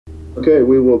Okay,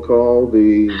 we will call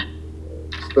the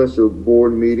special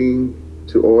board meeting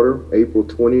to order, April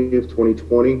 20th,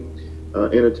 2020.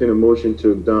 Entertain a motion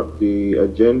to adopt the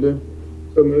agenda.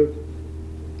 So moved.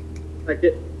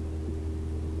 Second.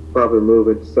 Properly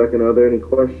moving. Second, are there any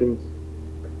questions?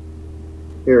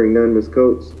 Hearing none, Ms.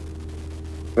 Coates,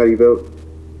 how do you vote?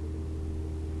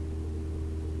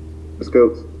 Ms.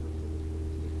 Coates?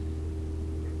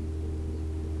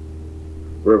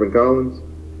 Reverend Collins?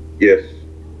 Yes.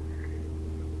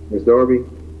 Ms. Darby?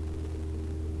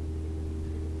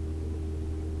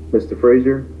 Mr.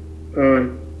 Frazier? Aye.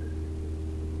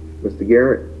 Mr.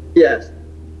 Garrett? Yes.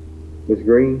 Ms.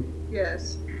 Green?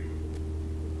 Yes.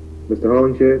 Mr.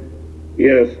 Hollenshed?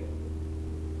 Yes.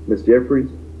 Ms. Jeffries?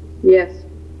 Yes.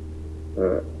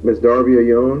 Ms. Darby, are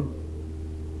you on?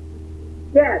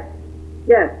 Yes.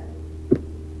 Yes.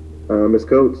 Ms.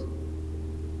 Coates?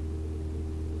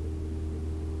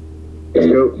 Ms.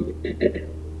 Coates?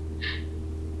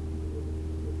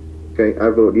 Okay, I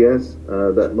vote yes.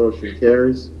 That motion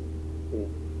carries.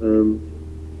 Move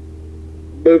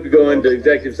to go into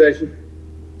executive session.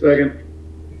 Second.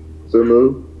 So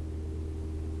move.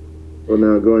 We'll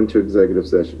now go into executive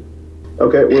session.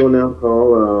 Okay, we'll now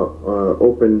call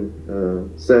open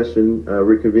session,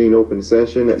 reconvene open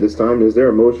session at this time. Is there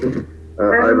a motion?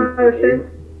 I have a motion.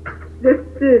 This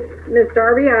is Ms.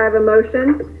 Darby. I have a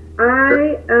motion.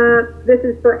 This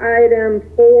is for item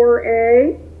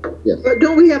 4A. Yes. But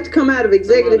don't we have to come out of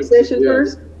executive session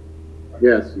first?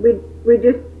 Yes. We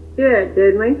just did,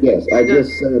 didn't we? Yes, I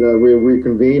just said we'll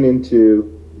reconvene into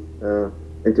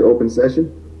open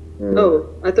session. Oh,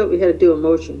 I thought we had to do a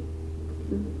motion.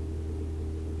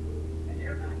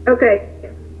 Okay.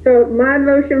 So my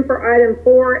motion for item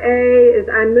 4A is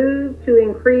I move to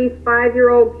increase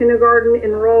 5-year-old kindergarten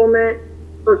enrollment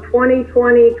for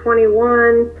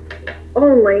 2020-21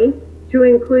 only to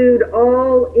include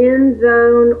all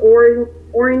in-zone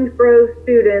Orange Grove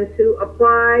students who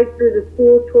applied through the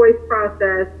school choice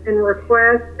process and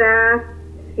request staff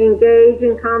engage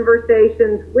in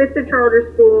conversations with the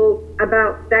charter schools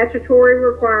about statutory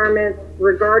requirements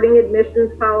regarding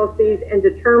admissions policies and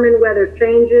determine whether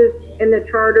changes in the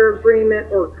charter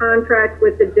agreement or contract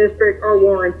with the district are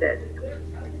warranted.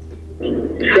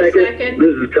 Second.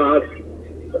 This is Todd.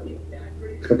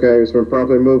 Okay, it's been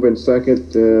properly moved in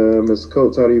second. Ms.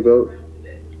 Coates, how do you vote?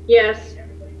 Yes.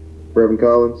 Reverend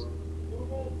Collins?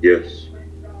 Yes.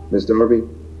 Ms. Darby?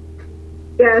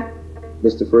 Yes.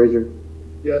 Mr. Frazier?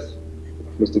 Yes.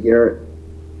 Mr. Garrett?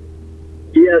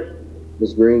 Yes.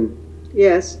 Ms. Green?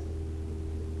 Yes.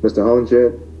 Mr.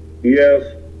 Hollenshed? Yes.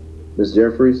 Ms.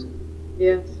 Jeffries?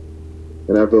 Yes.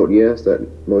 And I vote yes. That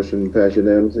motion passed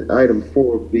unanimously. Item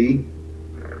 4B.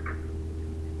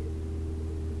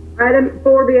 Item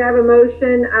 4B, I have a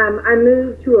motion. I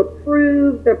move to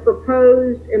approve the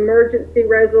proposed emergency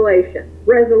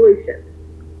resolution.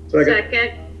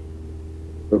 Second.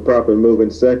 We're properly moving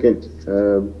second.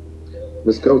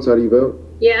 Ms. Coates, how do you vote?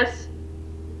 Yes.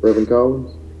 Reverend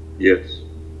Collins? Yes.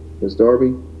 Ms.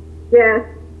 Darby? Yes.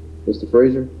 Mr.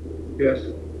 Frazier? Yes.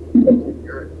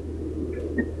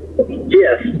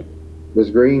 Yes. Ms.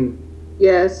 Green?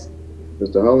 Yes.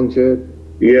 Mr. Hollenshed?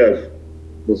 Yes.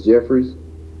 Ms. Jeffries?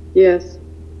 Yes.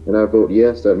 And I vote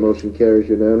yes. That motion carries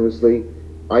unanimously.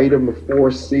 Item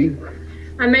 4C.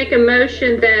 I make a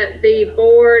motion that the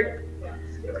board,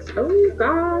 oh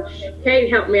gosh, Kate,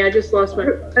 help me, I just lost my.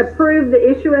 Approve the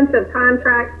issuance of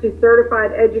contracts to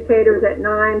certified educators at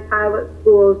 9 pilot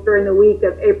schools during the week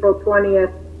of April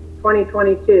 20th,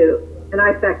 2022. And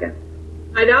I second.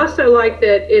 I'd also like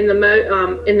that in the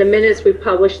minutes, we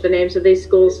publish the names of these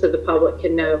schools so the public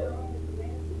can know.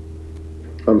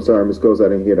 I'm sorry, Ms. Coates, I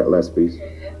didn't hear that last piece.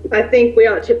 I think we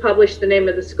ought to publish the name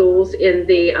of the schools in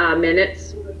the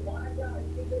minutes.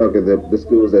 Okay, the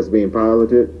schools that's being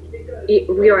piloted?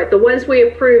 You're right, the ones we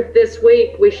approved this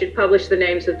week, we should publish the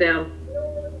names of them.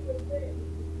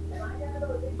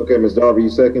 Okay, Ms. Darby, you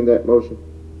second that motion?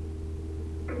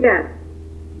 Yes.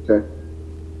 Okay.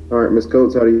 All right, Ms.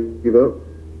 Coates, how do you vote?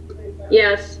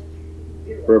 Yes.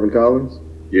 Reverend Collins?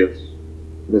 Yes.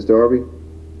 Ms. Darby?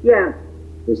 Yes.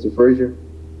 Mr. Frazier?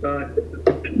 Aye.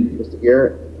 Mr.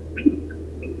 Garrett?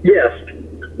 Yes.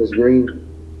 Ms. Green?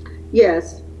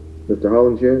 Yes. Mr.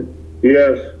 Hollenshed?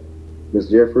 Yes. Ms.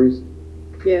 Jeffries?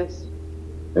 Yes.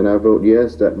 And I vote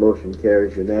yes. That motion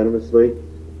carries unanimously.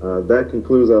 That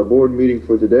concludes our board meeting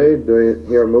for today. Do I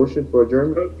hear a motion for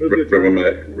adjournment?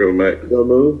 Reverend Mack. So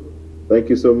moved. Thank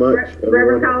you so much.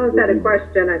 Reverend Collins had a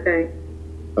question, I think.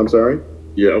 I'm sorry?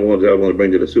 Yeah, I want to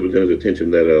bring to the superintendent's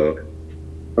attention that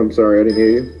I'm sorry, I didn't hear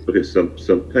you. okay,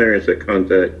 some parents that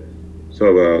contact some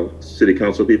of our city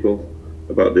council people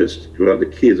about this, about the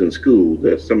kids in school,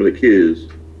 that some of the kids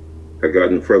have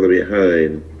gotten further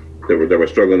behind, that were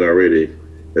struggling already,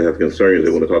 that have concerns,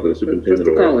 they want to talk to the superintendent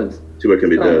Mr. Collins. see what can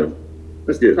be done.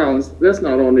 Mr. Yeah. Collins, that's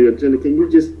not on the agenda. Can you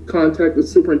just contact the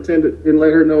superintendent and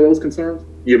let her know those concerns?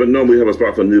 Yeah, but normally we have a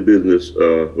spot for new business,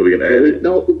 where we can add it.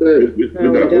 No,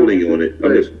 We're not voting on it.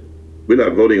 We're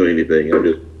not voting on anything.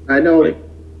 I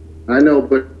know,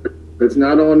 but it's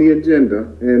not on the agenda,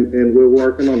 and we're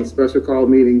working on a special call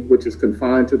meeting, which is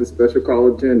confined to the special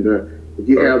call agenda. If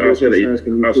you have those concerns,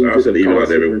 can you please I'll send an email call out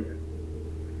to everyone. superintendent?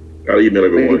 I'll email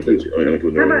everyone. Thank you.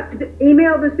 How about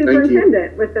email the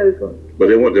superintendent with those ones? But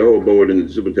they want the whole board and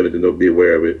the superintendent to be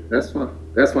aware of it. That's fine.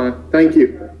 That's fine. Thank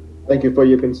you. Thank you for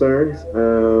your concerns.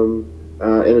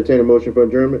 Entertain a motion for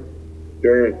adjournment.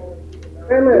 Adjourn.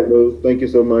 Thank you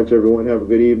so much, everyone. Have a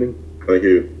good evening. Thank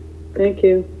you. Thank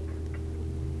you.